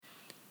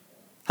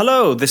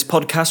Hello, this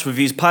podcast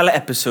reviews pilot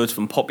episodes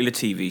from popular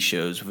TV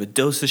shows with a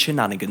dose of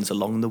shenanigans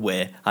along the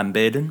way. I'm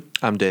Baden.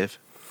 I'm Dave.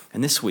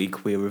 And this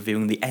week we're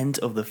reviewing The End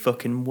of the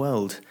Fucking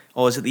World.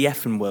 Or is it The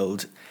Effing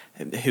World?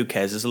 Who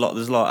cares? There's a lot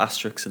of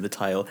asterisks in the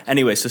title.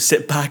 Anyway, so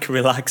sit back,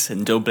 relax,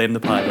 and don't blame the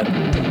pilot.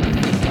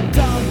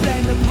 Don't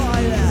blame the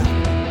pilot.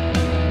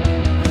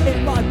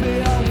 It might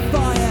be on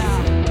fire.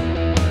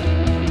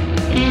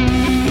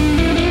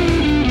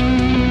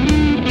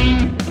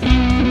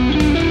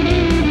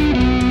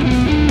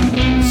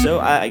 So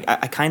I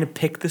kind of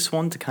picked this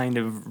one to kind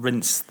of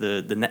rinse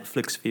the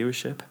Netflix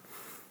viewership.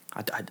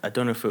 I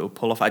don't know if it will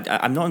pull off.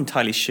 I'm not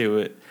entirely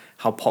sure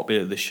how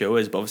popular the show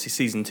is, but obviously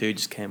season 2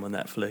 just came on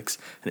Netflix,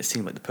 and it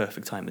seemed like the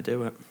perfect time to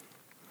do it.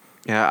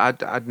 Yeah,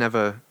 I'd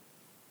never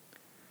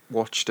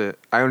watched it.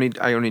 I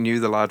only knew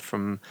the lad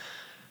from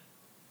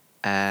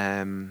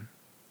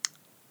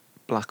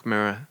Black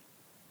Mirror.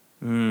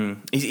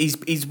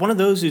 He's one of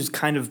those who's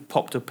kind of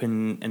popped up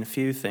in a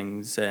few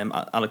things.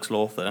 Alex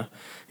Lothar.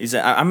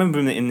 I remember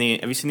him in the.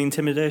 Have you seen the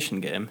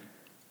Intimidation Game?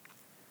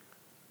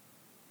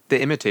 The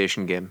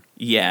Imitation Game.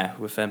 Yeah,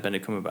 with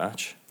Benedict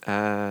Cumberbatch.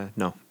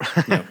 No.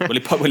 No.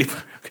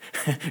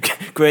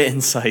 Great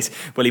insight.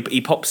 Well,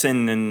 he pops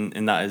in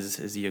that as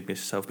the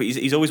youngest self, but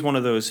he's always one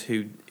of those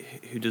who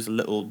does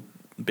little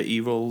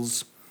bitty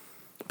roles,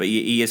 but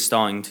he is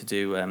starting to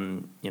do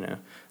a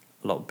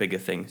lot bigger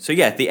things. So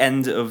yeah, The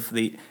End of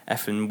the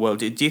Effing World.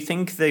 Do you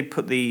think they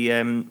put the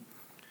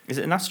is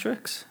it an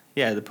asterisk?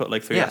 Yeah, they put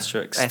like 3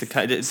 asterisks.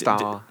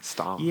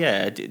 Star.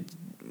 Yeah.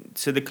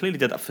 So they clearly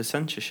did that for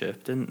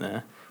censorship, didn't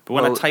they? But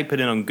when I type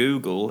it in on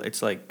Google,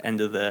 it's like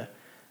End of the,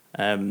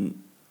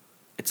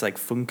 it's like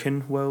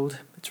Funkin' World.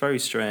 It's very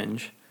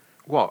strange.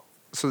 What?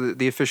 So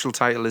the official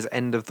title is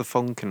End of the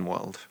Funkin'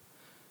 World?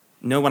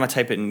 No, when I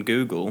type it in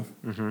Google,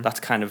 that's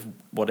kind of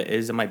what it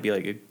is. It might be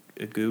like a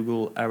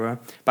Google error.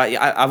 But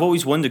I've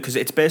always wondered, because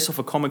it's based off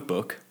a comic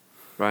book.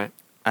 Right.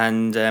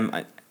 And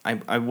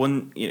I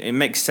wonder, it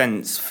makes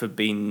sense for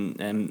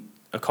being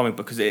a comic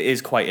book, because it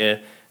is quite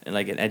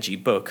an edgy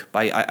book.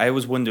 But I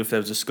always wonder if there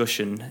was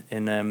discussion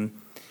in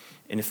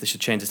if they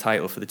should change the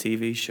title for the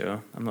TV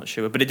show. I'm not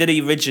sure. But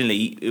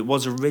it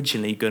was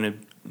originally going to,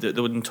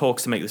 there were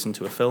talks to make this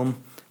into a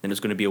film. Then it was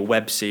going to be a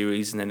web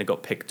series, and then it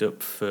got picked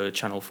up for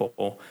Channel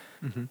 4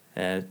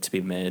 to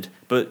be made.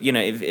 But,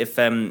 if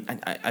I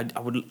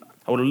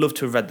would have loved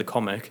to have read the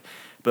comic,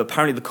 but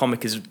apparently the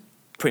comic is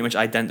pretty much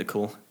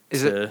identical.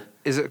 Is it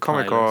a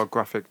comic pilot. or a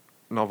graphic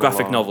novel?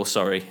 Graphic novel,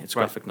 sorry. It's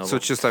right. graphic novel. So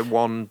it's just like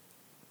one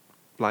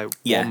book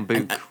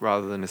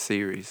rather than a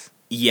series.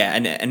 Yeah,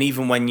 and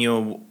even when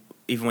you're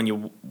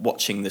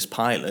watching this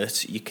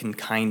pilot, you can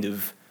kind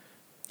of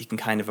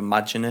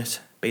imagine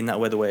it being that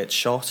way, the way it's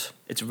shot.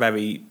 It's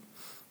very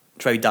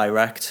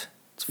direct.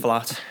 It's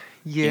flat.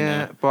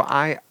 Yeah,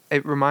 but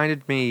it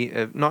reminded me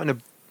of, not in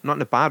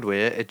a bad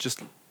way. It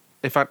just,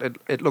 in fact,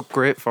 it looked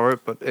great for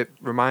it, but it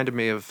reminded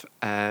me of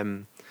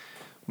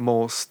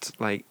most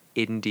like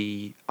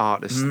indie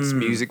artists'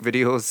 music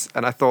videos,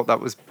 and I thought that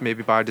was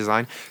maybe by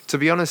design. To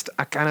be honest,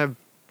 I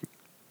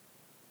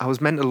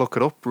was meant to look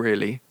it up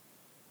really.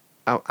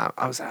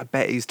 I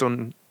bet he's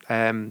done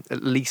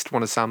at least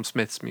one of Sam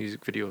Smith's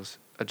music videos.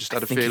 I just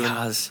had a feeling.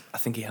 I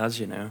think he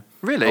has.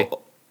 Really?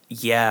 Oh,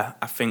 yeah,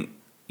 I think.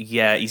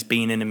 Yeah, he's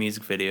been in a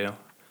music video.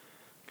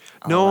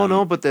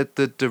 No, but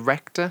the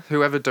director,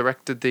 whoever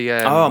directed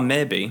the.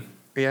 Maybe.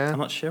 Yeah. I'm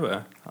not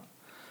sure.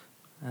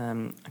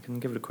 I can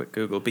give it a quick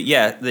Google, but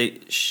yeah,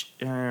 It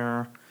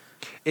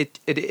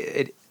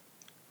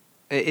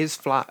is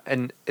flat,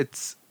 and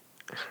it's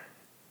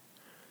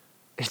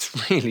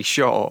really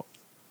short,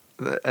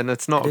 and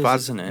it's not a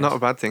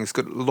bad thing. It's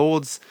good.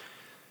 Loads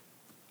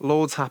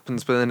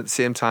happens, but then at the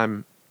same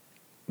time,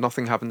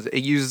 nothing happens. It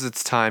uses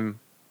its time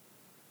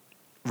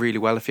really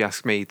well, if you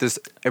ask me. There's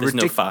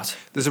no fat.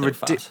 There's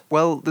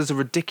a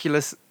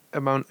ridiculous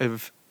amount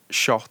of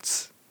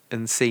shots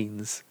and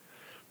scenes,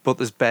 but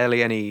there's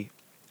barely any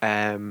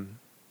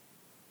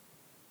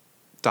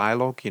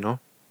dialogue.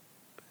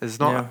 There's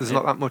not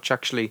that much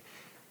actually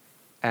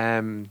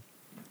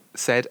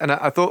said. And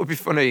I thought it would be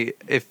funny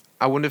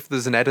I wonder if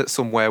there's an edit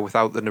somewhere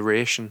without the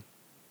narration.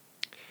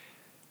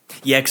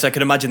 Yeah, because I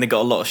could imagine they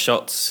got a lot of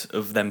shots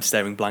of them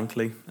staring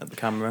blankly at the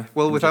camera.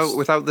 Well,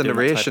 without the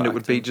narration, it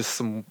would be just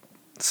some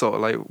sort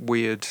of like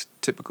weird,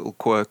 typical,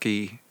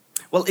 quirky.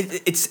 Well,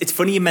 it's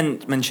funny you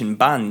mention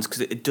bands, because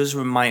it does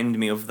remind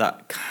me of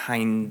that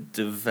kind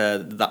of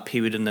that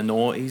period in the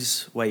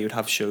noughties where you'd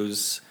have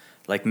shows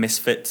like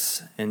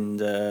Misfits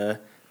and I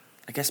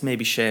guess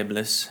maybe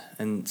Shameless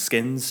and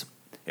Skins.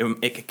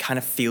 It kind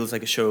of feels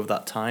like a show of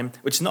that time,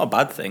 which is not a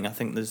bad thing. I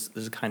think there's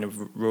a kind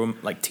of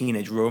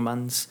teenage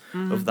romance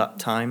of that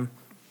time.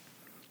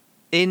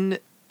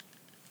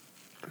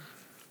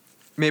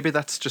 Maybe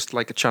that's just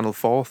like a Channel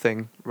 4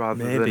 thing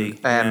rather than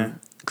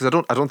because I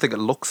don't think it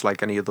looks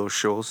like any of those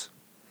shows.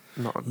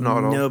 Not at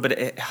all. No, but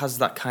it has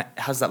that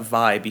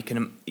vibe.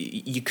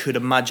 You could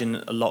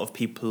imagine a lot of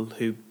people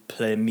who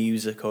play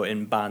music or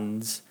in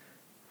bands.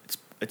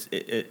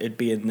 It'd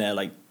be in their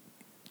like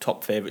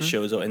top favorite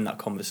shows are in that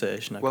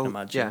conversation. I Well, can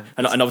imagine. yeah.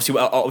 And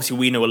obviously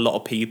we know a lot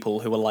of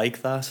people who are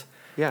like that.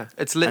 Yeah,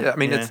 it's lit. And- I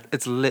mean, yeah.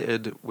 it's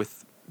littered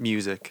with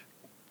music,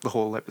 the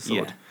whole episode.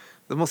 Yeah.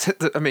 There must.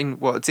 I mean,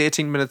 what? It's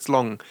 18 minutes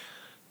long.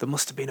 There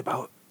must have been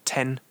about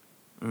 10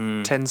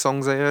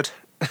 songs I heard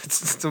at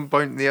some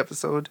point in the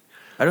episode.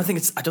 I don't think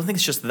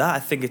it's just that. I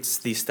think it's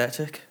the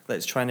aesthetic that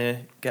it's trying to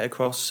get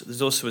across.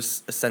 There's also a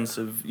sense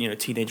of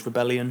teenage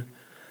rebellion,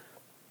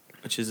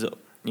 which is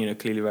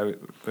clearly very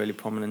really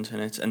prominent in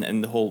it,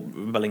 and the whole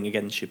rebelling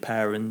against your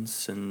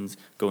parents and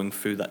going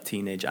through that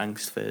teenage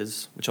angst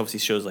phase, which obviously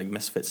shows like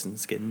Misfits and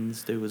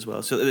Skins do as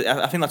well. So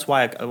I think that's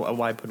why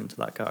I put into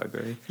that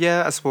category.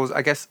 Yeah, I suppose.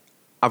 I guess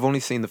I've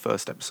only seen the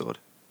first episode,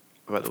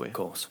 by the way. Of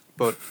course,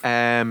 But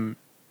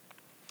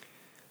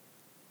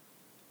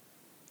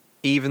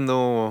even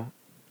though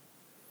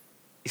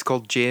he's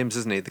called James,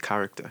 isn't he, the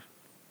character?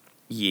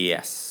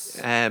 yes.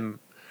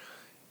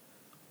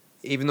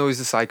 Even though he's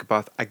a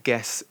psychopath, I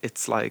guess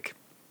it's like,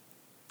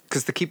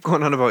 because they keep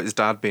going on about his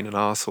dad being an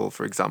arsehole,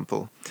 for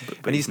example,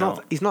 But and he's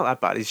not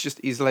that bad. He's just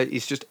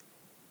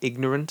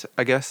ignorant,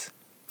 I guess.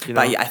 You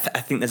know? But yeah,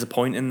 I think there's a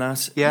point in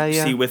that. Yeah,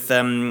 yeah. See with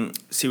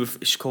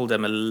she called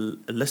them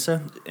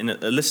Alyssa. In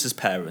Alyssa's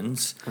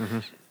parents,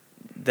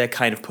 they're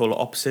kind of polar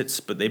opposites,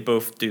 but they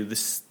both do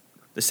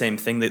the same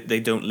thing. They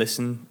don't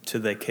listen to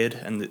their kid,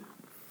 and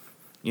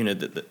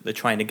they're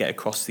trying to get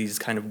across these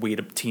kind of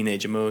weird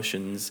teenage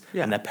emotions,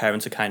 Yeah. and their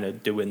parents are kind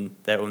of doing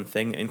their own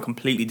thing in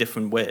completely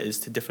different ways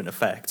to different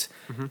effect.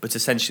 But it's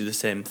essentially the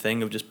same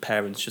thing of just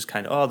parents just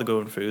kind of they're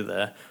going through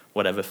their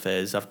whatever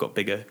phase. I've got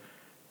bigger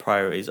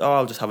priorities.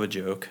 I'll just have a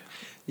joke.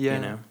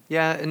 Yeah,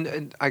 yeah,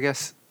 and I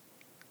guess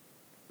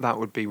that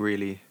would be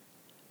really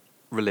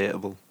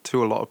relatable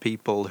to a lot of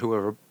people who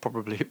are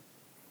probably,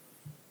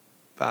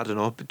 I don't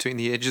know, between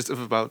the ages of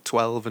about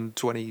 12 and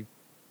 20,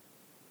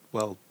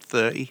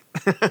 30,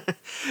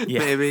 Yeah.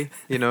 maybe,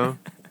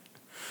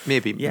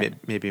 maybe Yeah.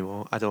 maybe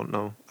more. I don't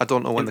know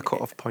when the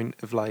cut-off point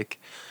of like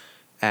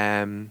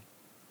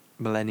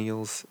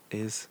millennials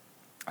is.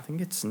 I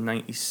think it's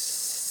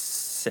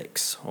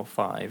 96 or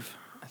 5.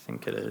 I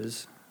think it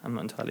is. I'm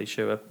not entirely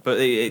sure. But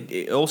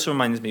it also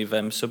reminds me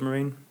of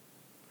Submarine.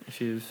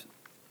 If you've...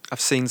 I've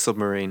seen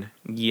Submarine.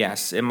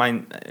 Yes, I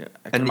can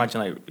And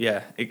imagine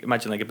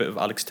imagine like a bit of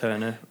Alex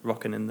Turner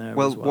rocking in there.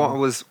 Well, as well.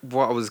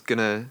 what I was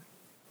gonna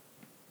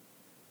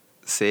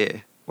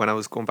say when I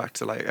was going back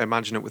to like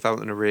imagine it without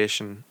the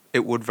narration,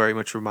 it would very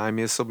much remind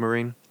me of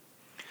Submarine.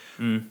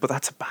 But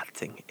that's a bad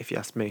thing, if you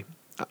ask me.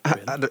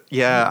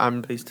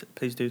 Really?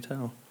 Please do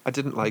tell. I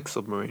didn't like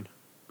Submarine.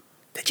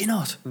 Did you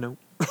not? No.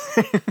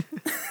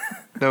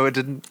 No, I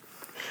didn't.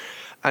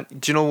 And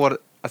do you know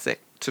what I think?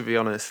 To be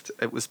honest,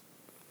 it was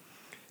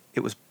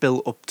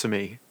built up to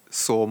me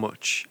so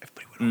much.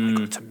 Everybody went, "Oh my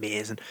god, it's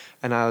amazing!"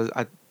 And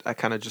I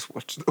kind of just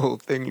watched the whole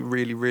thing,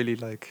 really, really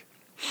like.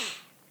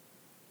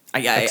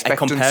 I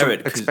compare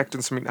it 'cause-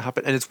 expecting something to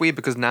happen, and it's weird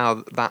because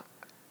now that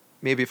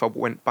maybe if I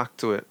went back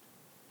to it,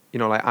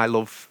 like I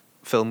love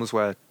films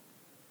where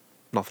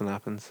nothing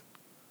happens.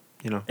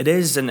 It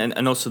is,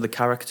 and also the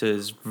character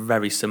is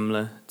very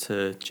similar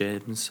to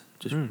James,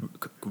 just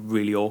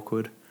really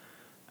awkward,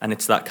 and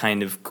it's that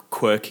kind of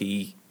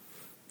quirky,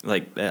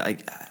 like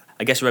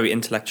I guess very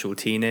intellectual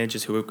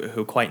teenagers who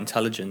are quite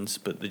intelligent,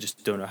 but they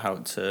just don't know how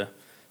to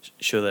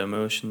show their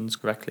emotions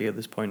correctly at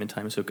this point in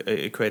time. So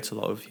it creates a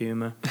lot of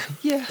humour.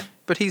 Yeah,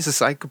 but he's a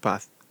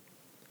psychopath.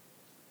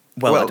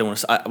 Well, Well- I don't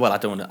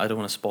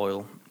want to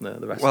spoil the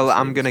rest. Well, of the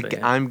I'm series, gonna but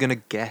yeah. I'm gonna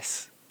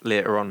guess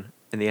later on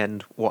in the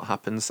end what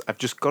happens. I've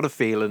just got a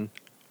feeling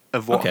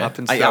of what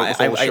happens throughout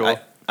the whole show.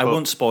 I But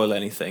won't spoil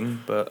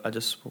anything, but what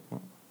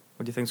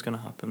do you think's going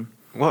to happen?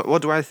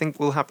 What do I think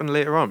will happen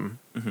later on?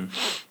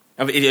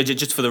 I mean,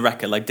 just for the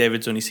record, like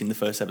David's only seen the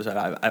first episode.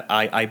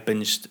 I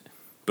binged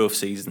both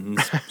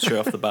seasons straight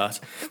off the bat.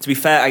 To be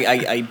fair,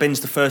 I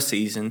binged the first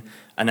season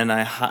and then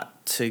I had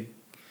to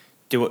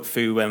do it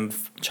through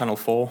Channel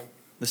 4,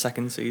 the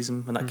second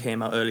season, when that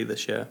came out early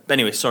this year. But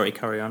anyway, sorry,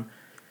 carry on.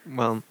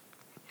 Well,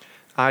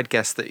 I'd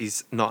guess that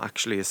he's not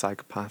actually a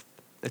psychopath.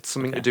 It's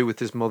something to Okay. do with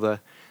his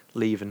mother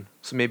leaving.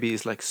 So maybe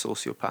he's like a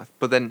sociopath.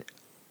 But then,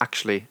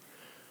 actually,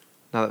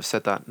 now that I've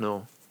said that,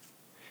 no.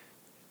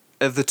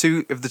 Of the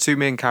two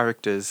main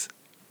characters,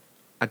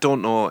 I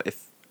don't know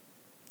if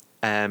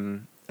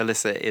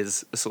Alyssa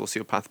is a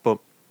sociopath, but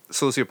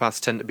sociopaths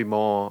tend to be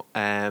more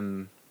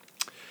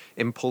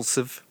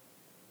impulsive,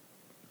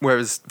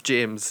 whereas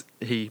James,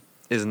 he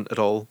isn't at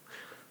all.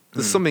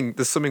 There's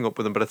something up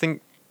with him, but I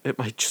think it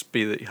might just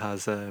be that he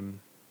has. I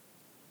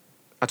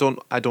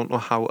don't know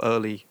how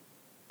early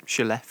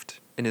she left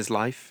in his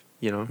life.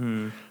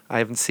 I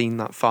haven't seen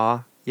that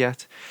far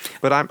yet,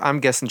 but I'm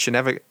guessing she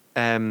never.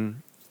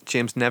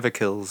 James never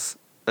kills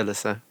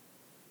Alyssa.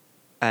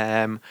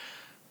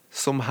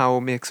 Somehow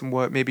makes them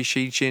work. Maybe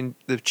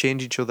they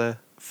change each other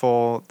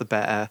for the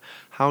better.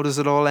 How does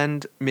it all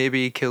end?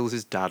 Maybe he kills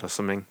his dad or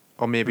something,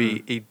 or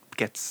maybe he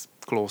gets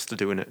close to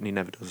doing it and he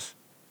never does.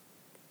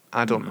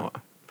 I don't know.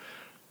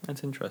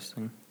 That's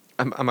interesting.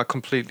 Am I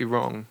completely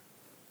wrong?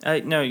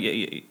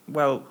 No,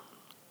 well,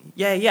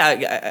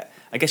 I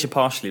guess you're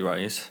partially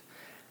right.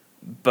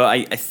 But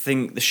I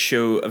think the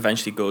show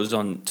eventually goes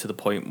on to the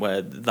point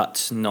where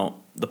that's not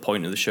the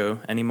point of the show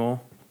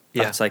anymore.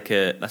 Yeah. That's like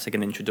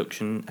an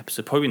introduction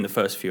episode. Probably in the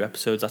first few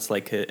episodes, that's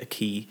like a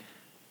key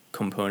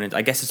component.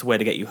 I guess it's a way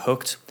to get you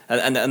hooked,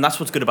 and that's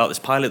what's good about this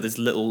pilot. There's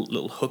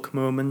little hook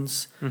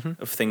moments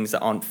of things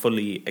that aren't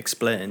fully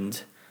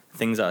explained,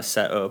 things that are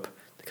set up.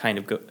 To kind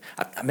of go.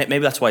 Maybe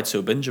that's why it's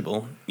so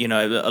bingeable. You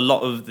know, a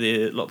lot of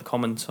the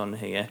comments on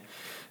here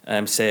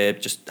say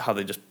just how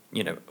they just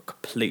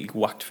completely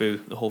whacked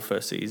through the whole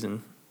first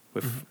season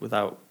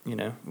without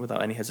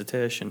any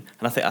hesitation,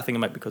 and I think it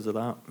might be because of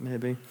that,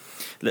 maybe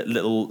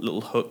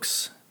little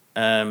hooks.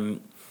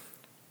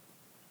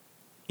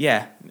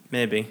 Yeah,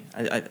 maybe.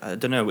 I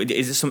don't know.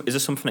 Is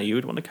this something that you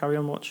would want to carry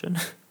on watching?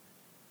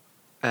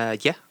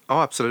 Yeah. Oh,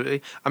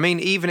 absolutely. I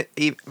mean, even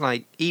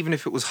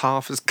if it was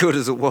half as good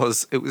as it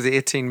was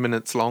 18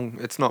 minutes long.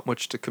 It's not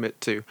much to commit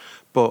to,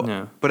 but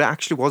it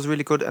actually was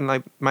really good. And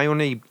like my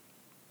only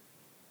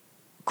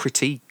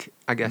critique,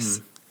 I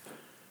guess,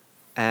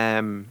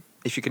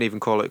 if you can even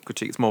call it a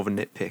critique, it's more of a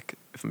nitpick,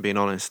 if I'm being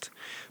honest.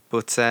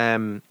 But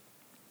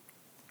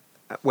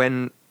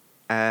when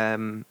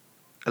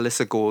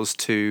Alyssa goes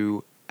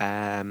to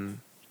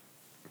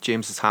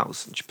James's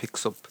house and she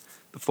picks up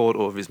the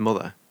photo of his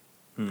mother,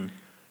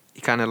 he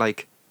kind of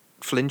like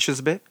flinches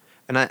a bit,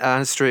 and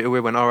I straight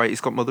away went, all right,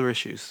 he's got mother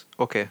issues.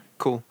 Okay,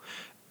 cool.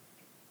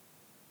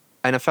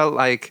 And I felt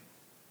like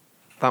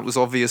that was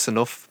obvious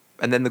enough.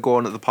 And then they go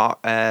on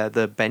at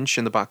the bench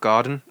in the back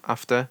garden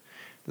after.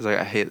 There's like,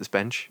 I hate this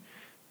bench.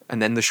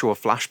 And then they show a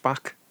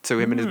flashback to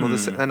him and his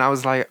mother. And I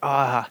was like,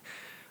 I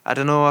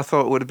don't know. I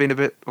thought it would have been a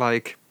bit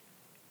like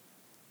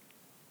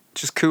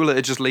just cooler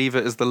to just leave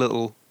it as the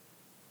little,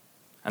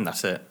 and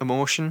that's it.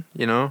 Emotion,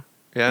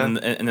 Yeah. And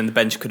then the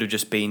bench could have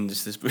just been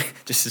just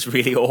this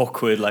really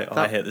awkward, like,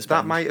 I hate this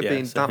bench.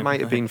 That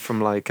might have been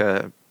from like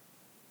I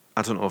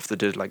don't know if they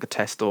did like a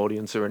test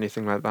audience or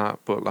anything like that,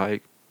 but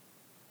like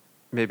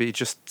maybe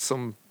just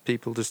some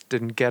people just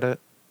didn't get it,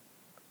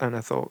 and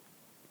I thought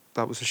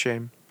that was a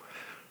shame.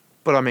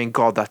 But I mean,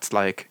 God, that's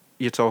like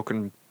you're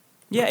talking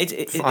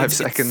 5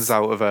 seconds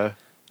out of a.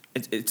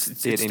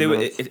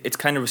 It's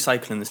kind of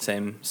recycling the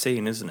same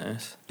scene, isn't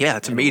it? Yeah,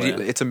 it's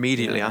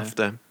immediately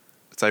after.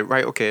 It's like,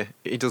 right, okay,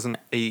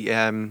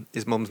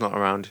 his mum's not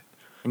around.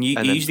 And you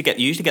usually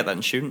get that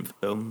in student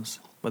films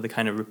where they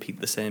kind of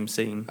repeat the same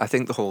scene. I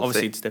think the whole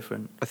obviously thing, it's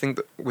different. I think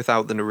that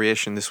without the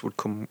narration, this would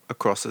come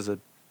across as a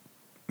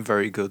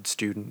very good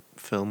student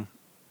film,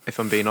 if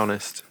I'm being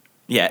honest.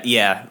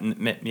 Yeah.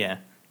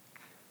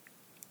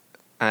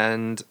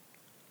 And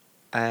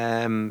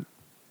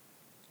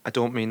I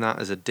don't mean that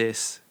as a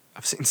diss.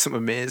 I've seen some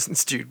amazing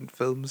student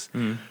films,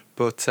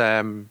 but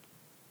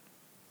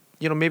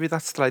maybe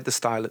that's like the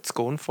style it's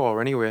going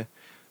for anyway.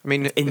 I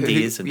mean,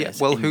 indie, isn't it?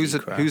 Well,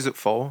 Indie who's it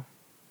for?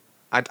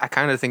 I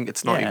kind of think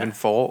it's not even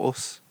for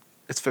us.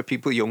 It's for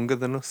people younger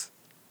than us,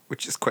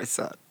 which is quite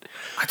sad.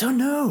 I don't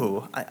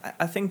know.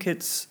 I think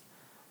it's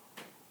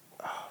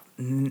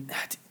a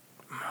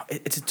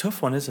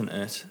tough one, isn't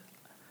it?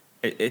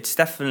 It's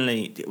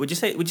definitely. Would you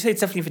say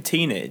it's definitely for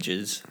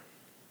teenagers?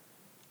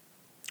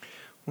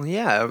 Well,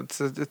 yeah.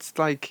 It's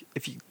like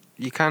if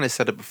you kind of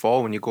said it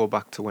before when you go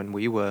back to when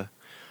we were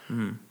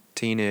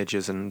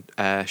teenagers and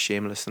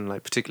Shameless and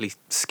like particularly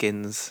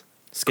Skins.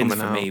 Skins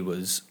for me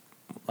was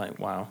like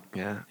wow.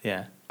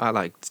 Yeah. I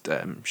liked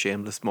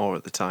Shameless more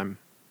at the time,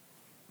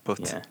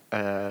 but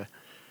well,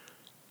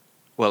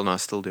 no, I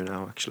still do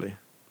now actually,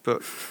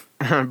 but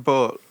and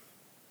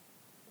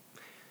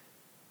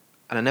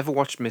I never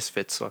watched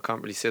Misfits, so I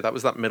can't really say that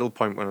was that middle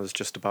point when I was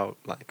just about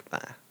like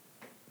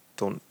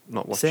not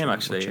watching. Same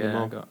actually.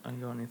 Yeah, I got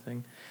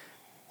anything.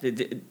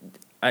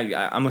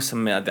 I must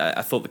admit,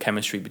 I thought the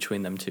chemistry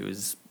between them two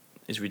is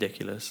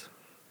ridiculous.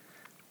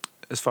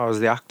 As far as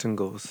the acting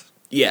goes.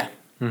 Yeah.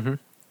 Mm-hmm.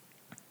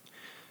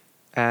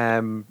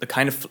 The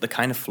kind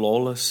of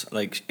flawless,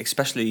 like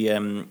especially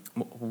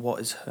what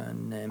is her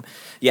name?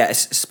 Yeah,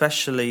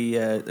 especially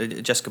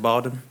Jessica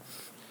Barden,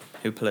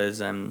 who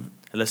plays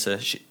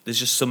Alyssa. There's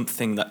just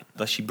something that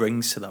she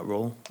brings to that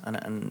role,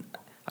 and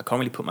I can't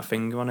really put my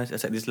finger on it.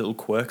 It's like these little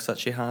quirks that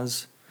she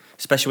has,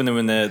 especially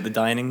when they're in the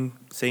dining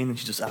scene, and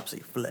she just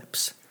absolutely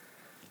flips.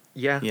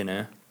 Yeah.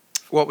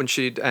 What, when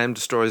she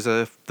destroys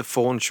the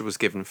phone she was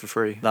given for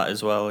free? That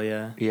as well,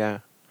 yeah. Yeah.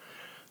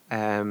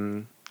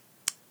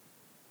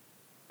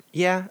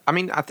 Yeah, I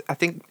mean, I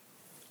think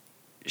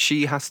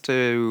she has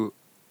to,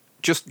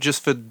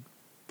 just for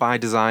by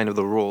design of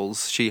the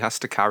roles, she has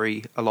to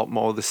carry a lot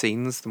more of the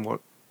scenes than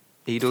what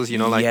he does,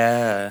 like...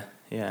 Yeah.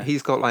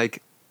 He's got,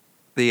 like,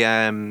 the,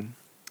 I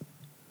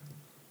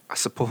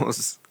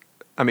suppose,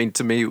 I mean,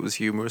 to me it was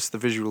humorous, the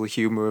visual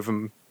humour of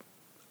him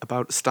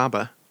about to stab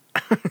her,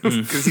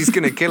 because he's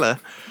going to kill her.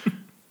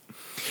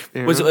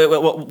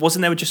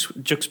 Wasn't there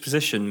just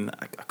juxtaposition?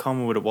 I can't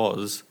remember what it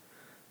was.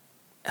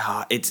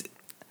 I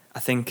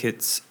think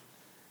it's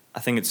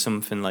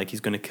something like he's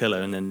going to kill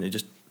her, and then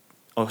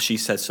she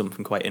says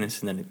something quite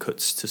innocent, and then it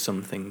cuts to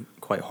something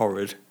quite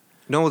horrid.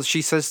 No,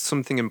 she says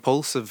something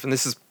impulsive, and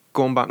this is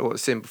going back to what I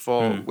was saying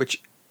before,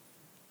 which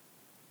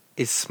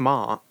is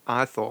smart,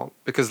 I thought,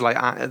 because like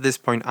at this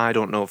point I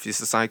don't know if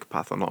he's a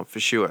psychopath or not for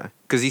sure,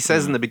 because he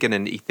says in the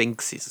beginning he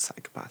thinks he's a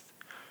psychopath.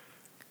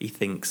 He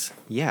thinks.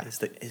 Yeah.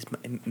 Is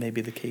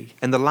maybe the key.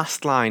 And the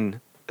last line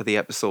of the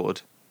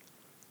episode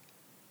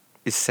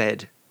is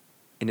said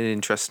in an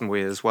interesting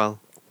way as well.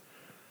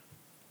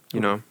 You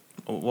know?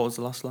 What was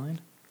the last line?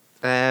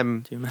 Do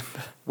you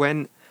remember?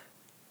 When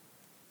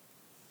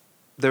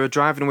they were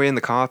driving away in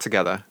the car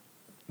together,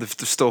 they've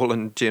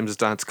stolen James's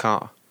dad's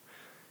car.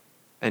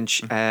 And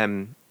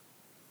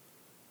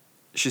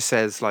she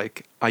says,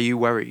 like, "Are you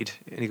worried?"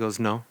 And he goes,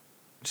 "No."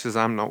 She says,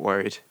 "I'm not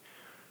worried."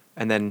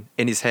 And then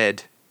in his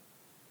head,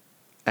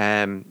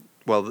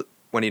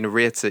 when he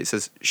narrates it, he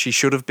says, "She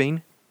should have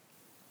been."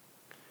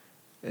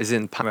 Is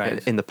in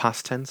Right. in the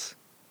past tense.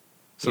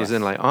 So Yes. it's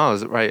in like, oh,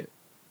 is it right?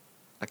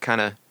 I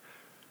kind of,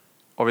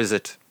 or is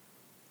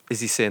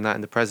he saying that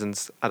in the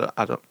present?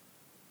 I don't.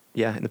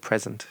 Yeah, in the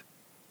present.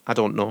 I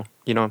don't know.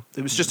 You know,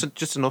 it was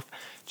just enough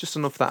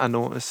that I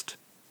noticed.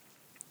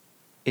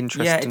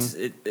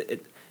 Interesting.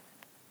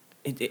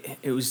 Yeah,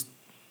 it was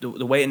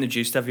the way it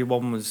introduced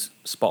everyone was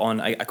spot on.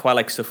 I quite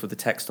like stuff with the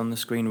text on the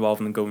screen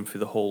rather than going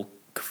through the whole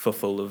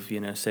kerfuffle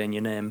of saying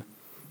your name,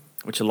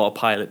 which a lot of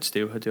pilots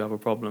do have a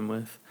problem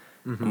with.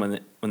 Mm-hmm. And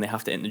when they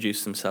have to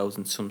introduce themselves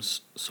in some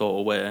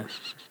sort of way,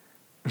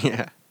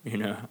 Yeah.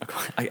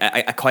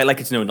 I quite like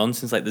it's no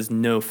nonsense. Like there's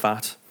no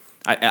fat.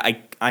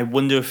 I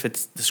wonder if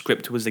the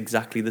script was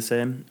exactly the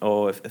same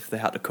or if they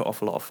had to cut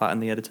off a lot of fat in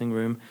the editing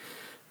room.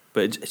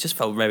 But it just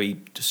felt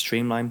very just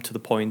streamlined, to the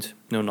point,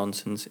 no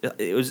nonsense. I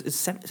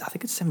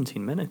think it's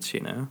 17 minutes,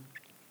 Yeah,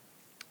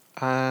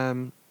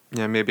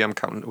 maybe I'm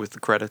counting it with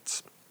the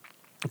credits.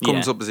 It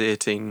comes Yeah. up as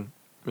 18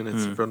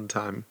 minutes of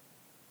runtime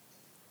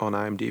on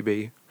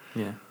IMDb.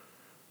 Yeah.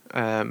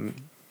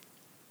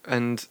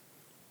 And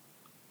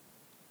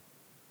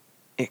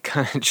it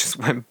kind of just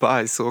went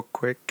by so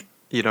quick,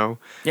 Yeah,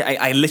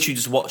 I literally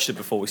just watched it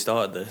before we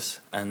started this,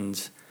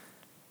 and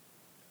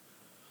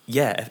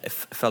yeah, it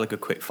felt like a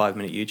quick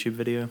 5-minute YouTube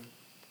video.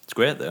 It's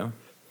great though.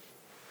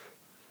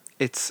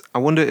 I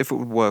wonder if it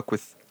would work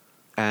with,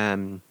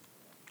 I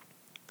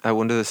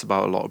wonder this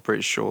about a lot of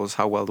British shows,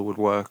 how well they would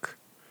work.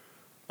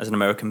 As an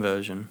American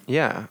version.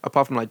 Yeah,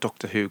 apart from like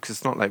Doctor Who, because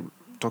it's not like,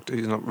 Doctor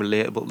Who's not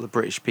relatable to the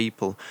British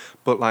people,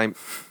 but like,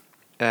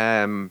 It's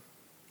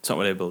not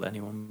relatable to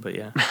anyone, but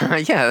yeah.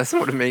 yeah, that's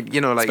what I mean.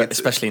 You know, like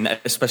especially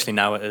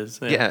now it is.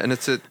 yeah, and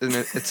it's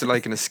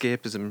like an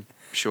escapism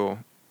show,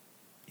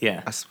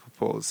 Yeah. I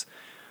suppose.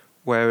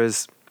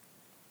 Whereas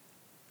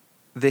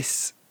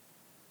this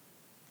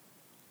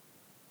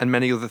and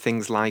many other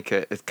things like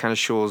it kind of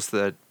shows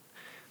the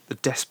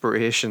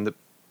desperation that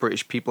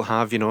British people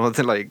have.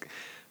 They're like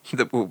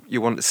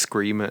you want to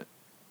scream at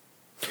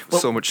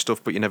so much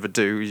stuff, but you never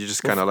do. You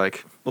just kind of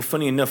like. Well,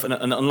 funny enough, and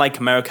unlike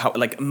America,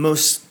 like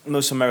most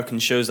American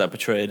shows that are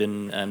portrayed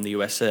in the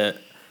USA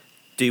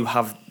do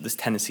have this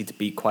tendency to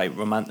be quite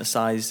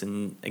romanticized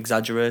and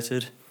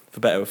exaggerated, for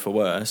better or for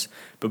worse.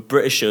 But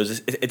British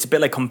shows, it's a bit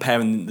like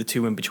comparing the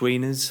two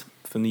in-betweeners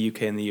from the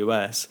UK and the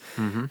US.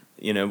 Mm-hmm.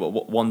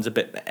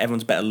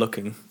 Everyone's better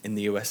looking in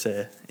the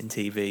USA in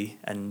TV,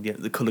 and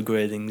the colour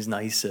grading's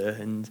nicer,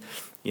 and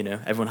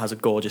everyone has a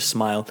gorgeous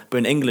smile. But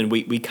in England,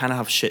 we kind of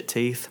have shit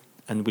teeth.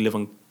 And we live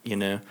in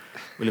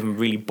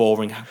really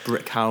boring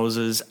brick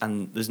houses,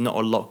 and there's not a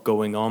lot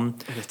going on.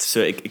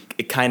 So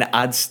it kind of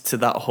adds to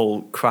that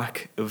whole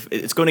crack of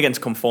it's going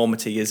against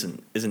conformity,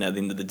 isn't it? At the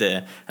end of the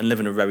day, and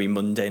living a very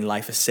mundane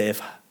life, a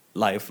safe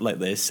life, like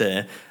they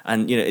say.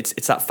 And it's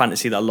that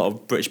fantasy that a lot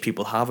of British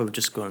people have of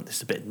just going, this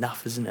is a bit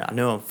naff, isn't it? I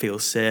know I feel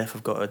safe.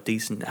 I've got a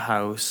decent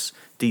house,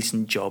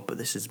 decent job, but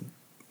this is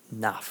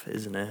naff,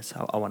 isn't it?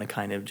 So I want to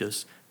kind of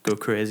just go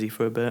crazy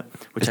for a bit,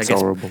 which It's I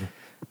guess horrible.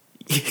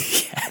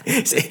 yeah,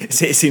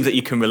 it seems that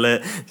you can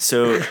relate.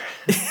 So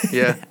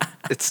Yeah,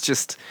 it's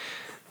just,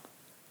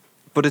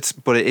 but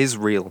it is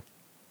real,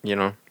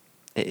 it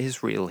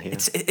is real here.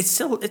 it's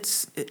still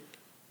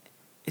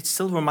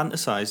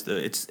romanticized though.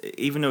 It's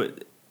even though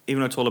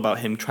it's all about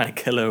him trying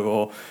to kill her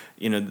or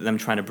them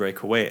trying to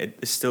break away.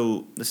 There's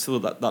still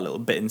that little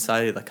bit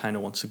inside you that kind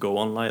of wants to go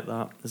on like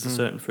that. There's a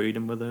certain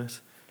freedom with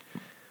it.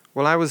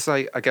 Well, I was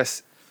like, I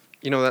guess,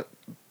 that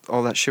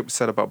all that shit was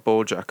said about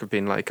BoJack of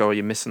being like, oh,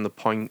 you're missing the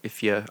point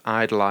if you're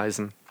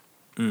idolising.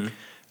 And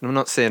I'm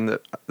not saying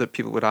that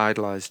people would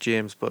idolise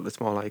James, but it's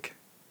more like,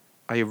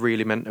 are you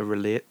really meant to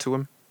relate to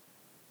him?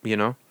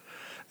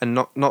 And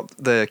not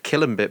the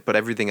killing bit, but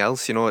everything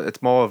else.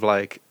 It's more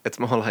like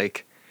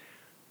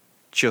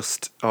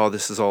just, oh,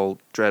 this is all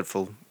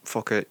dreadful.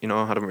 Fuck it. I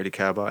don't really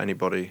care about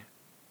anybody.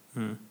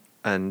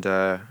 And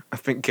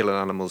I've been killing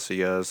animals for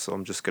years, so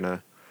I'm just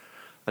gonna.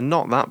 And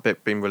not that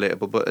bit being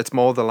relatable, but it's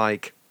more the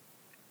like,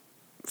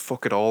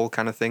 fuck it all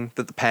kind of thing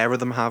that the pair of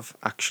them have,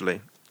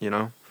 actually,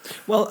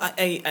 Well,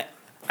 I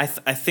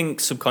think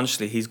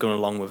subconsciously he's gone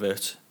along with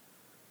it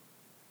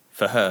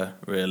for her,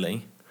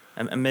 really,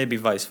 and maybe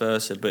vice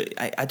versa. But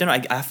I don't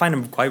know. I find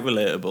him quite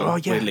relatable. Oh,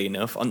 yeah. Weirdly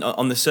enough,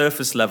 on the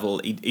surface level,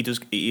 he is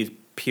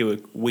pure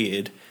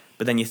weird,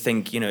 But then you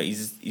think,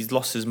 he's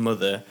lost his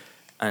mother,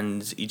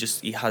 and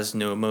he has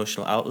no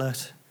emotional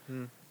outlet.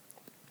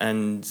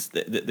 And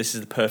this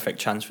is the perfect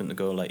chance for him to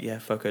go like, yeah,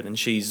 fuck it. And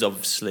she's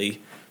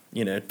obviously,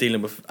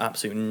 dealing with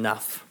absolute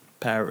naff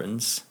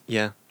parents.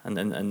 Yeah. And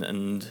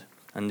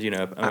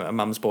a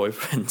mum's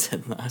boyfriend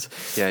and that.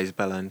 Yeah, he's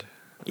bellend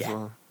as Yeah.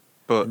 well.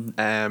 But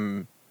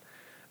I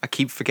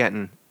keep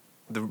forgetting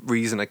the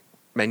reason I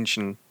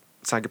mention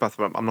psychopath,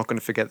 but I'm not going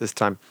to forget this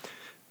time.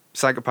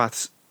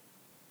 Psychopaths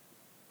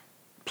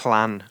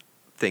plan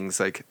things,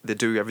 like they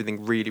do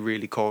everything really,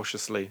 really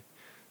cautiously.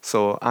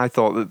 So I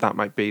thought that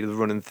might be the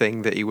running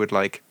thing, that he would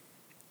like,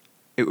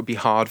 it would be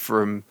hard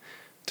for him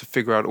to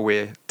figure out a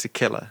way to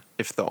kill her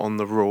if they're on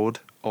the road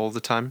all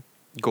the time,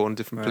 going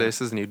different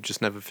places, and you'd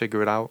just never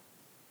figure it out.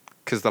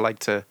 Because they like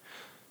to,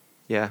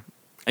 yeah.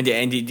 And do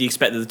you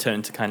expect it to turn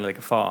into kind of like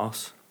a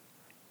farce?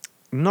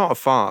 Not a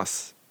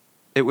farce.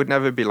 It would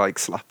never be like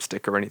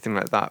slapstick or anything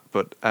like that,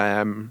 but...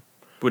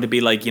 Would it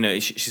be like,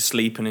 she's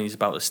sleeping and he's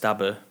about to stab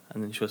her,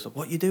 and then she was like,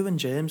 "What you doing,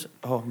 James?"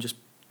 "Oh, I'm just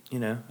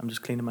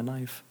cleaning my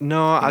knife."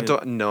 No, I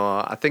don't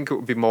know. I think it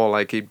would be more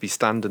like he'd be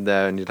standing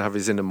there and he'd have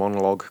his inner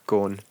monologue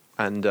going,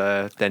 and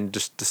then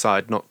just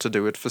decide not to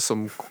do it for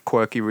some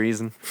quirky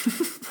reason.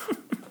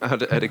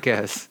 I'd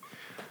guess.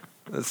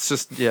 It's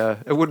just, yeah,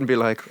 it wouldn't be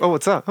like, "Oh,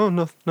 what's that? Oh,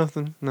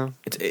 nothing, no."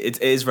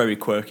 It is very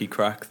quirky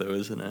crack, though,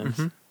 isn't it?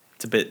 Mm-hmm.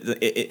 It's a bit.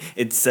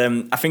 It's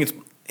I think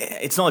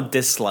it's not a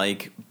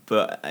dislike,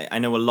 but I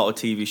know a lot of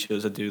TV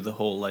shows that do the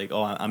whole like,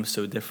 "Oh, I'm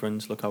so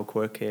different. Look how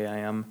quirky I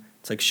am."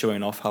 It's like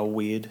showing off how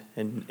weird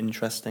and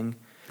interesting.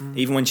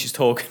 Even when she's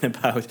talking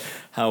about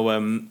how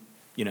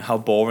how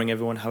boring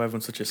how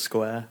everyone's such a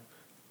square.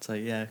 It's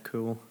like, yeah,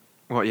 cool.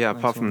 Well, yeah,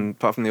 Nice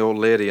apart from the old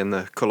lady in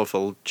the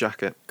colourful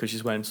jacket. Because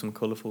she's wearing some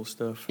colourful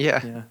stuff.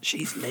 Yeah.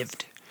 She's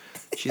lived.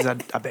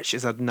 I bet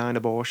she's had 9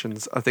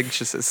 abortions. I think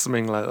she says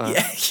something like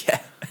that.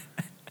 Yeah.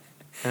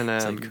 And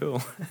It's like,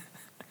 cool.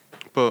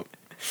 But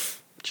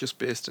just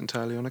based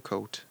entirely on a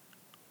coat.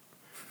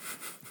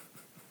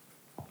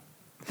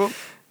 But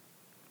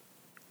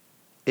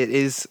it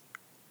is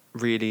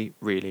really,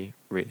 really,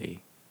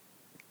 really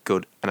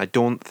good, and I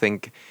don't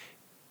think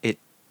it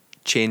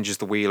changes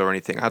the wheel or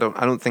anything. I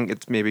don't think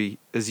it's maybe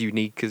as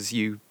unique as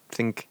you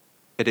think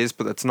it is,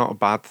 but that's not a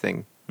bad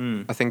thing.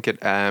 I think it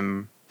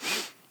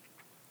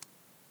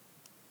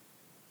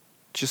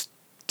just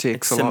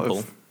takes It's a lot simple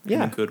of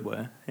in a good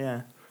way.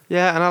 Yeah.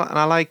 Yeah, and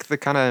I like the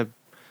kind of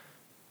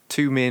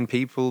two main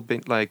people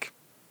being a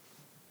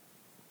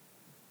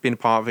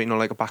part of it,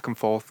 like a back and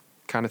forth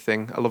kind of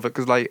thing. I love it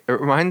because like it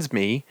reminds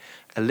me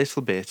a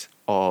little bit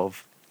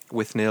of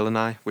With Neil and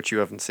I, which you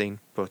haven't seen,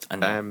 but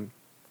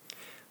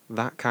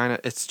that kind of,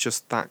 it's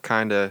just that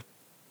kind of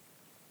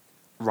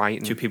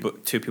writing. Two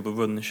people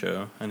run the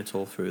show, and it's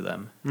all through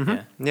them.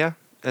 Mm-hmm. Yeah,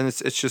 and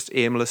it's just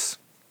aimless.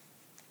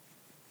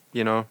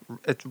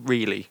 It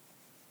really,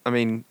 I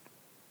mean,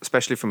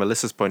 especially from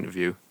Alyssa's point of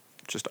view,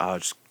 just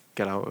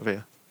get out of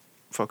here,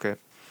 fuck it.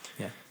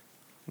 Yeah.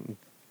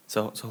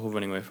 So it's a whole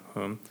running away from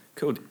home.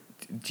 Cool.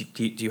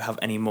 Do you have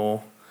any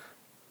more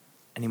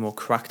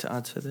crack to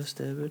add to this,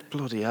 David?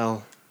 Bloody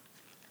hell.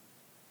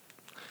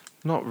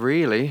 Not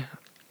really.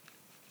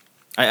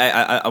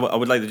 I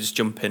would like to just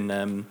jump in.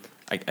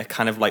 I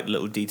kind of like the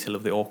little detail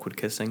of the awkward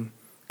kissing,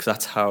 because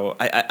that's how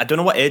I don't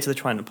know what age they're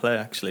trying to play.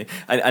 Actually,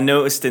 I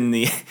noticed in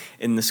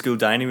the school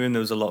dining room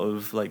there was a lot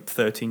of like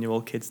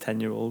 13-year-old kids,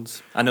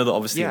 10-year-olds. I know that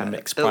obviously Yeah, a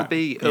mixed. it'll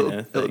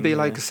be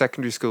like a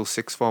secondary school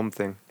sixth form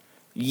thing.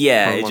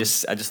 Yeah, I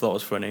just thought it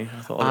was funny.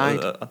 I thought,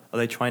 are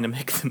they trying to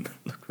make them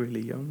look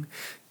really young?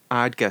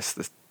 I'd guess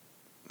the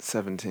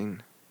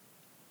 17.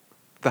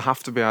 They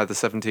have to be either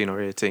 17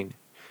 or 18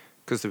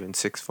 because they're in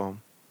sixth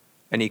form,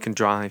 and he can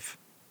drive.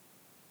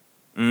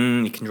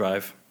 You can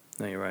drive.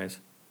 No, you're right.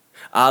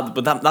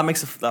 But that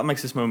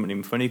makes this moment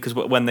even funny, because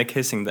when they're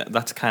kissing,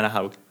 that's kind of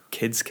how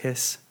kids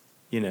kiss.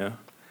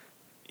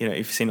 If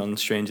you've seen on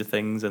Stranger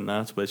Things and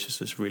that, where it's just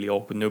this really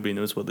awkward, nobody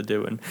knows what they're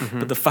doing. Mm-hmm.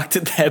 But the fact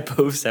that they're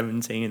both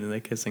 17 and they're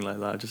kissing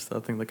like that, I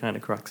think that kind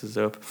of cracks us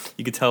up.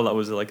 You could tell that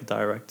was like a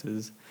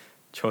director's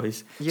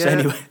choice. Yeah. So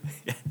anyway,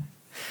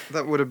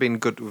 that would have been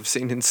good to have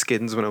seen in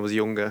Skins when I was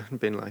younger and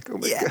been like, oh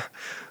my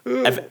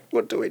God,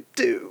 what do I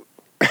do?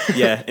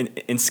 Yeah,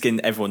 in Skin,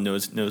 everyone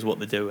knows what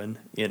they're doing.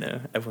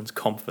 Everyone's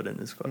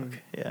confident as fuck.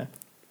 Yeah.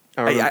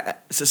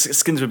 So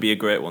Skins would be a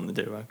great one to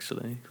do,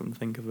 actually. Come to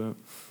think of it.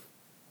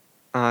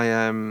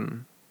 I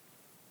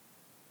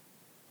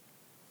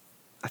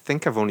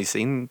think I've only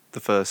seen the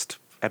first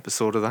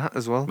episode of that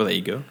as well. Well, there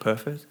you go.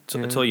 Perfect. So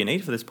that's all you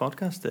need for this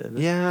podcast, David.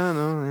 Yeah,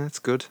 no, it's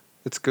good.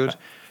 It's good.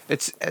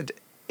 It's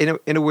in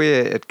a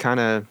way, it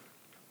kind of,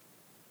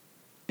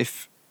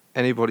 if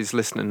anybody's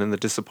listening and they're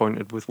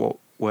disappointed with what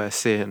we're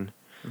saying,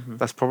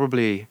 that's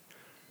probably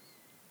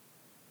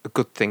a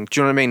good thing. Do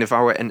you know what I mean? If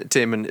our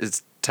entertainment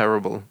is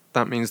terrible,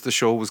 that means the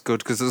show was good,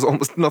 because there's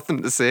almost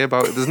nothing to say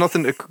about it. There's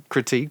nothing to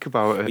critique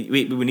about it.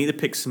 We need to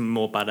pick some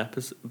more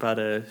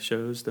bad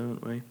shows,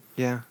 don't we?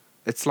 Yeah.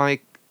 It's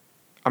like,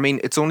 I mean,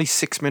 it's only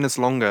 6 minutes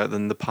longer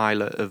than the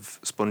pilot of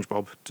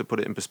SpongeBob, to put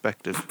it in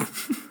perspective.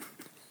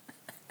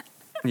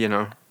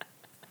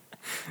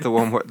 The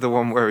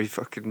one where he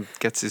fucking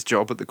gets his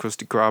job at the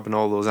Krusty Krab and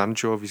all those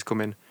anchovies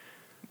come in.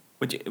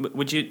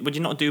 Would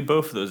you not do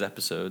both of those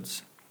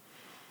episodes?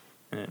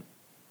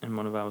 In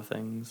one of our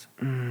things,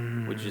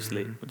 would you just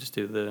leave? We'll just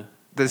do the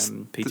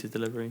pizza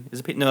delivery.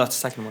 Is it? No, that's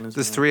the second one. Isn't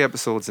There's it? 3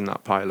 episodes in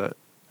that pilot.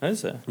 Oh,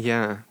 is there?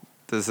 Yeah,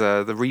 there's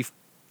the reef.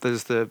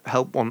 There's the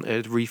help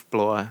wanted reef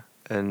blower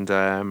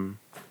and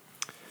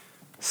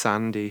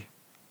Sandy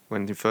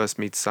when he first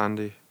meets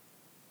Sandy.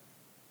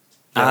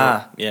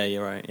 Yeah,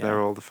 you're right. Yeah. They're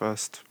all the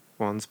first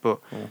ones,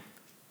 but Cool.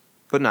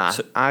 but nah,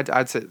 So-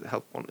 I'd say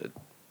help wanted.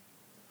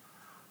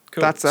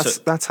 Cool.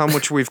 That's how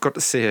much we've got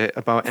to say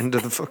about End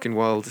of the Fucking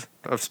World.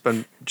 I've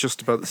spent just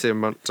about the same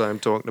amount of time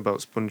talking about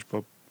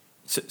SpongeBob.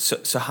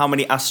 So how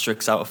many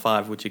asterisks out of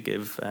 5 would you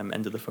give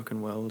End of the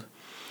Fucking World?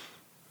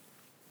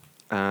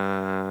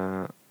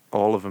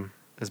 All of them,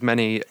 as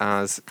many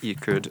as you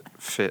could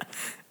fit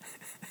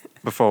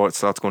before it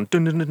starts going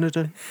dun dun dun dun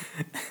dun.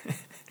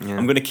 Yeah.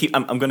 I'm gonna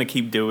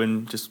keep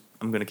doing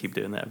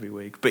that every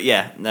week. But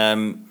yeah,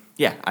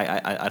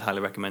 I'd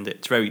highly recommend it.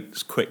 It's very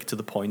quick to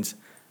the point,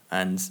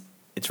 and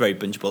it's very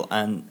bingeable.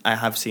 And I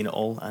have seen it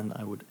all, and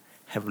I would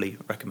heavily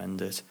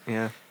recommend it.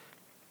 Yeah,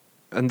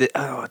 and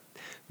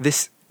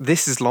this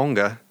is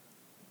longer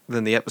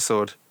than the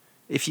episode.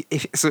 If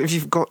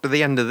you've got to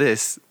the end of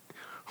this,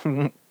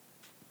 and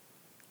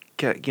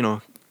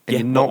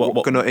you're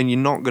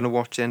not gonna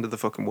watch the End of the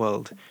Fucking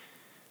World,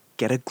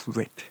 get a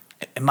grip.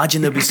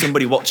 Imagine there'll be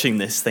somebody watching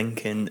this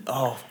thinking,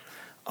 oh,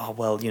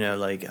 well, don't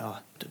really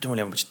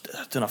have much.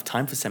 I don't have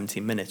time for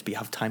 17 minutes, but you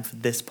have time for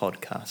this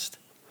podcast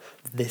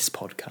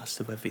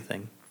of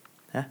everything.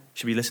 Yeah,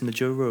 should we listen to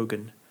Joe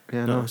Rogan?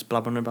 Yeah, no, no. it's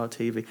blabbering about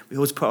TV. We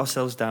always put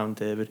ourselves down,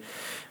 David.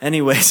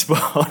 Anyways,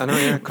 I know,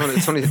 yeah.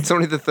 It's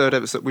only the 3rd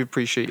episode. We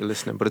appreciate you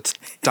listening, but it's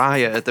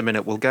dire at the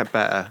minute. We'll get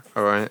better,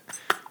 all right?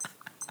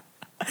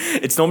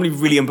 It's normally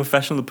really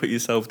unprofessional to put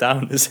yourself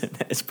down,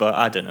 isn't it? But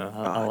I don't know.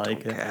 I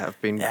like don't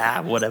it.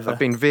 care. Whatever. I've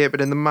been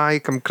vaping in the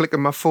mic. I'm clicking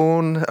my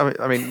phone.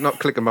 I mean, not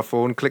clicking my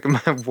phone. Clicking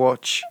my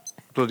watch.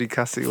 Bloody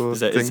Casio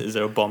thing. Is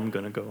there a bomb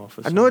gonna go off?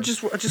 Or I know. I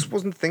just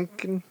wasn't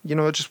thinking.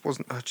 I just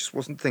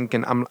wasn't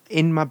thinking. I'm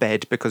in my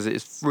bed because it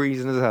is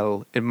freezing as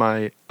hell in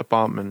my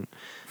apartment,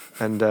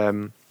 and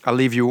I'll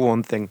leave you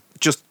one thing.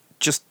 Just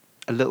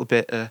a little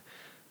bit of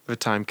a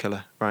time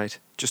killer, right?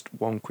 Just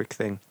one quick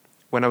thing.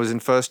 When I was in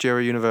first year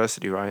of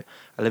university, right,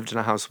 I lived in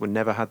a house where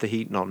never had the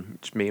heating on,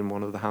 just me and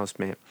one other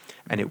housemate,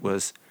 and it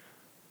was,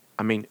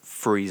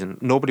 freezing.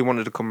 Nobody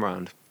wanted to come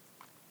around.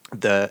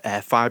 The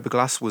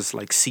fiberglass was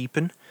like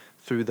seeping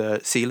through the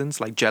ceilings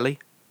like jelly,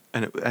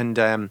 and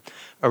a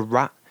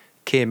rat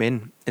came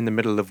in the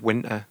middle of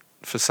winter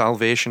for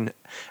salvation,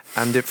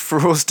 and it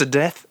froze to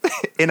death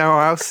in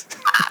our house.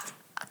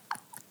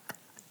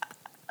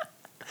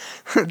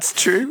 It's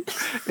true.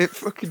 It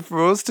fucking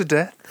froze to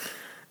death.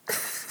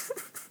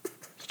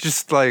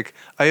 Just like,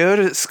 I heard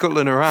it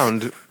scuttling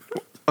around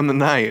on the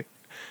night,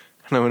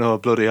 and I went, oh,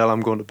 bloody hell,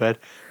 I'm going to bed.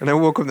 And I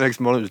woke up the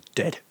next morning, it was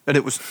dead. And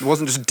it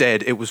wasn't just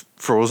dead, it was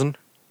frozen.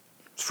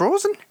 It's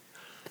frozen?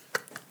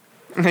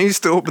 And I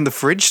used to open the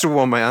fridge to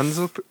warm my hands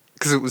up,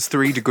 because it was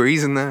 3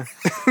 degrees in there.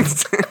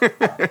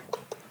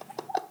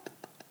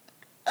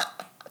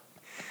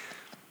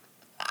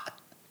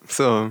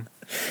 So,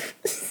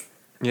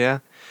 yeah.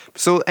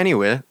 So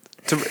anyway,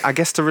 I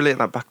guess to relate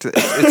that back to,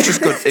 it's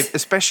just good,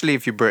 especially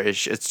if you're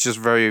British. It's just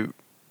very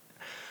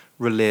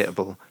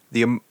relatable.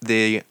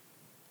 The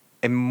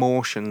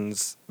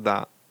emotions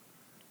that,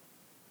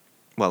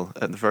 well,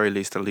 at the very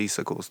least,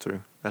 Alyssa goes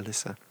through.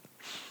 Alyssa,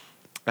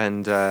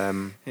 and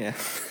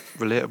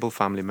relatable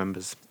family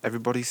members.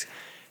 Everybody's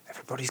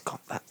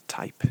got that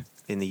type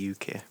in the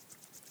UK.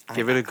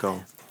 Give it a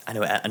go. I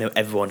know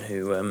everyone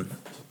who,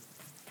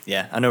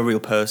 I know a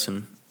real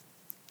person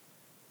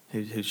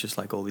who's just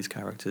like all these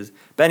characters.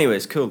 But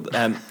anyways, cool.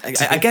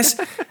 I guess.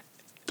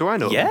 Do I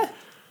know? Yeah.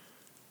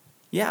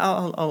 Yeah,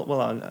 I don't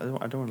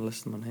want to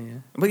listen on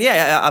here. But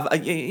yeah,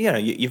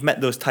 you've met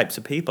those types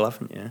of people,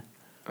 haven't you?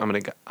 Oh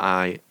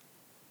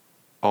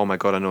my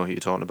god, I know who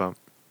you're talking about.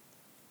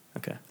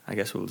 Okay, I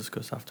guess we'll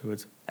discuss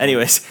afterwards.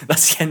 Anyways,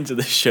 that's the end of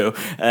the show.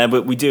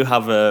 But we do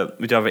have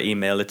an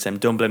email. It's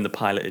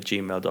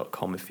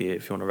don'tblamethepilot@gmail.com if you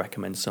want to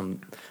recommend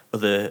some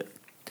other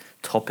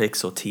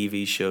topics or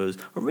TV shows,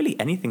 or really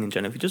anything in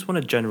general. If you just want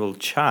a general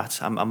chat,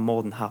 I'm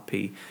more than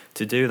happy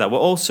to do that. We're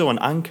also on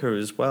Anchor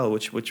as well,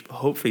 which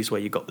hopefully is where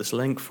you got this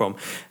link from,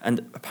 and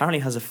apparently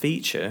has a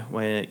feature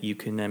where you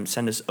can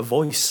send us a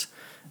voice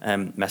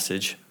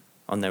message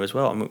on there as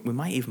well, and we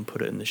might even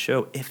put it in the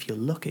show if you're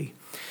lucky.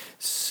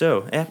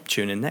 So,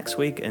 tune in next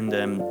week, and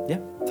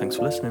thanks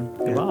for listening.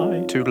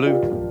 Goodbye.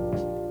 Toodaloo.